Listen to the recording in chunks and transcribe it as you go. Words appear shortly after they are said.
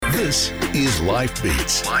This is Life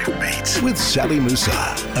Beats. Life Beats with Sally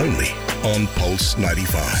Musa. Only on Pulse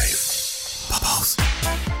 95. Pulse.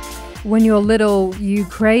 When you're little, you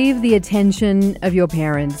crave the attention of your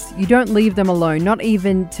parents. You don't leave them alone, not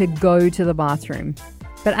even to go to the bathroom.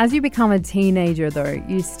 But as you become a teenager, though,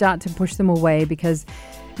 you start to push them away because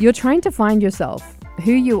you're trying to find yourself,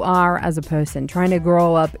 who you are as a person, trying to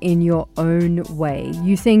grow up in your own way.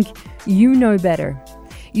 You think you know better.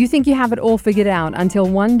 You think you have it all figured out until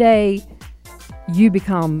one day you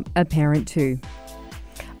become a parent too.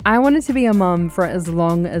 I wanted to be a mum for as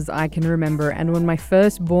long as I can remember, and when my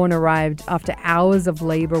firstborn arrived after hours of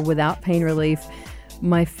labor without pain relief,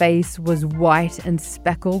 my face was white and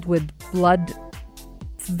speckled with blood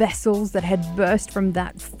vessels that had burst from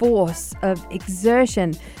that force of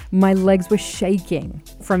exertion. My legs were shaking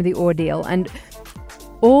from the ordeal, and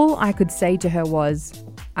all I could say to her was,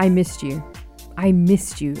 I missed you. I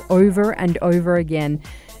missed you, over and over again,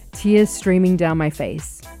 tears streaming down my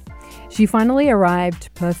face. She finally arrived,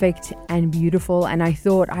 perfect and beautiful, and I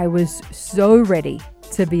thought I was so ready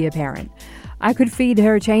to be a parent. I could feed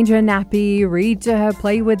her, change her nappy, read to her,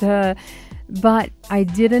 play with her, but I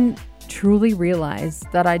didn't truly realize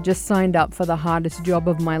that I just signed up for the hardest job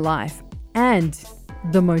of my life and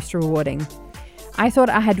the most rewarding. I thought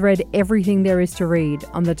I had read everything there is to read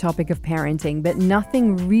on the topic of parenting, but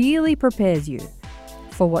nothing really prepares you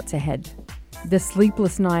for what's ahead. The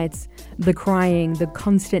sleepless nights, the crying, the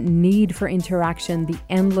constant need for interaction, the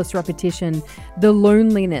endless repetition, the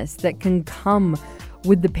loneliness that can come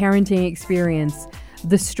with the parenting experience,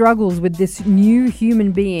 the struggles with this new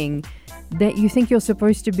human being that you think you're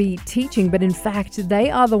supposed to be teaching, but in fact,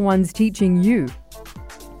 they are the ones teaching you.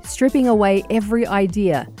 Stripping away every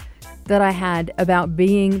idea that I had about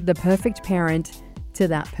being the perfect parent to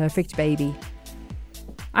that perfect baby.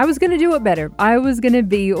 I was going to do it better. I was going to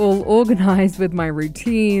be all organized with my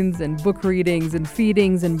routines and book readings and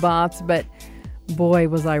feedings and baths, but boy,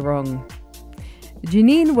 was I wrong.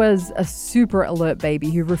 Janine was a super alert baby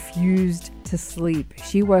who refused to sleep.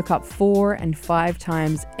 She woke up 4 and 5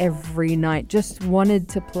 times every night, just wanted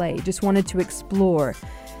to play, just wanted to explore,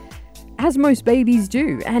 as most babies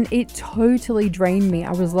do, and it totally drained me.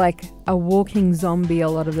 I was like a walking zombie a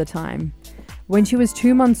lot of the time. When she was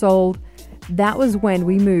 2 months old, that was when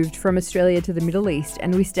we moved from Australia to the Middle East,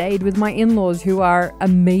 and we stayed with my in-laws, who are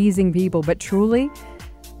amazing people, but truly,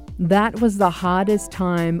 that was the hardest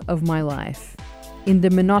time of my life. In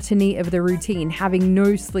the monotony of the routine, having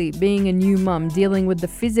no sleep, being a new mum, dealing with the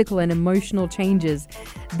physical and emotional changes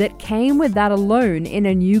that came with that alone in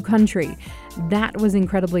a new country, that was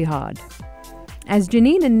incredibly hard. As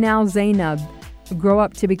Janine and now Zainab grow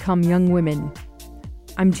up to become young women,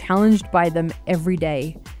 I'm challenged by them every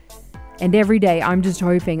day. And every day I'm just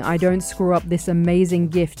hoping I don't screw up this amazing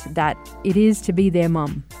gift that it is to be their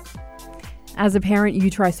mum. As a parent,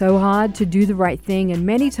 you try so hard to do the right thing, and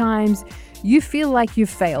many times you feel like you've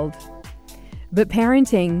failed. But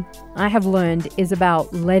parenting, I have learned, is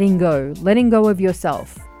about letting go of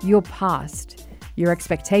yourself, your past, your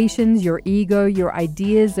expectations, your ego, your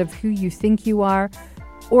ideas of who you think you are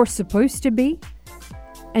or supposed to be,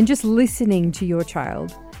 and just listening to your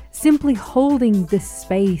child, simply holding the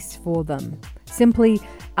space for them, simply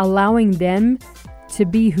allowing them to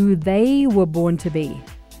be who they were born to be.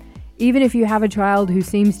 Even if you have a child who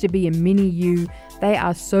seems to be a mini you, they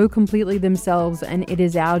are so completely themselves, and it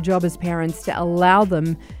is our job as parents to allow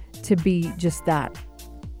them to be just that.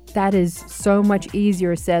 That is so much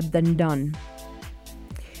easier said than done.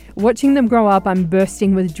 Watching them grow up, I'm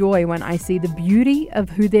bursting with joy when I see the beauty of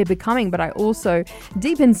who they're becoming, but I also,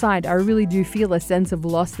 deep inside, I really do feel a sense of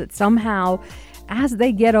loss that somehow, as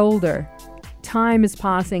they get older, time is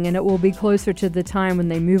passing and it will be closer to the time when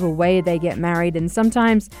they move away, they get married, and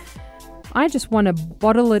sometimes I just want to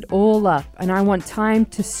bottle it all up and I want time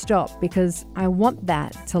to stop because I want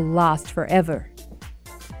that to last forever.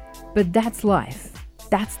 But that's life.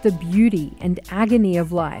 That's the beauty and agony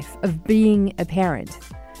of life, of being a parent.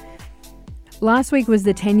 Last week was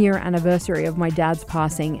the 10-year anniversary of my dad's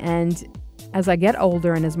passing, and as I get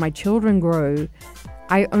older and as my children grow,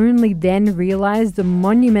 I only then realized the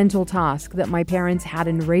monumental task that my parents had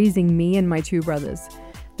in raising me and my 2 brothers.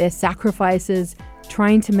 Their sacrifices,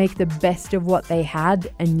 trying to make the best of what they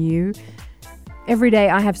had and knew. Every day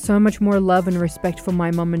I have so much more love and respect for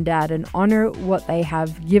my mum and dad and honor what they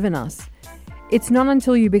have given us. It's not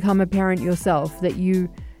until you become a parent yourself that you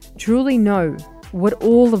truly know what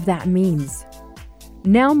all of that means.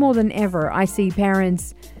 Now more than ever, I see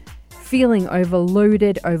parents feeling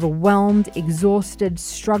overloaded, overwhelmed, exhausted,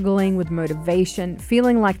 struggling with motivation,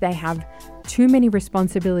 feeling like they have too many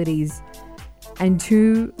responsibilities and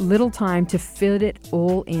too little time to fit it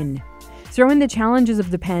all in. Throw in the challenges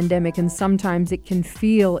of the pandemic, and sometimes it can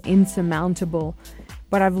feel insurmountable.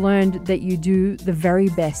 But I've learned that you do the very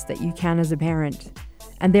best that you can as a parent.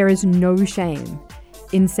 And there is no shame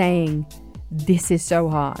in saying, this is so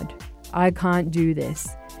hard, I can't do this,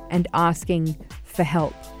 and asking for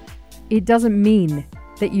help. It doesn't mean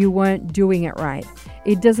that you weren't doing it right.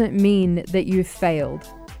 It doesn't mean that you failed.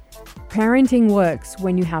 Parenting works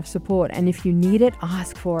when you have support, and if you need it,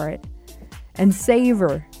 ask for it. And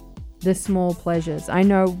savor the small pleasures. I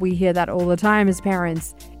know we hear that all the time as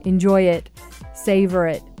parents. Enjoy it, savor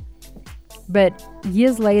it. But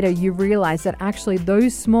years later, you realize that actually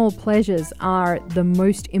those small pleasures are the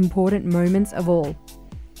most important moments of all.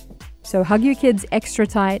 So hug your kids extra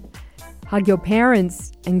tight. Hug your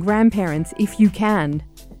parents and grandparents, if you can,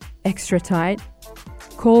 extra tight.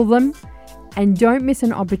 Call them, and don't miss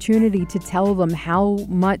an opportunity to tell them how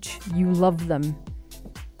much you love them.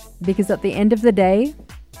 Because at the end of the day,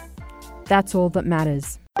 that's all that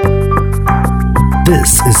matters.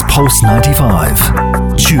 This is Pulse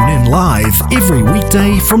 95. Tune in live every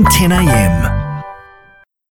weekday from 10 a.m.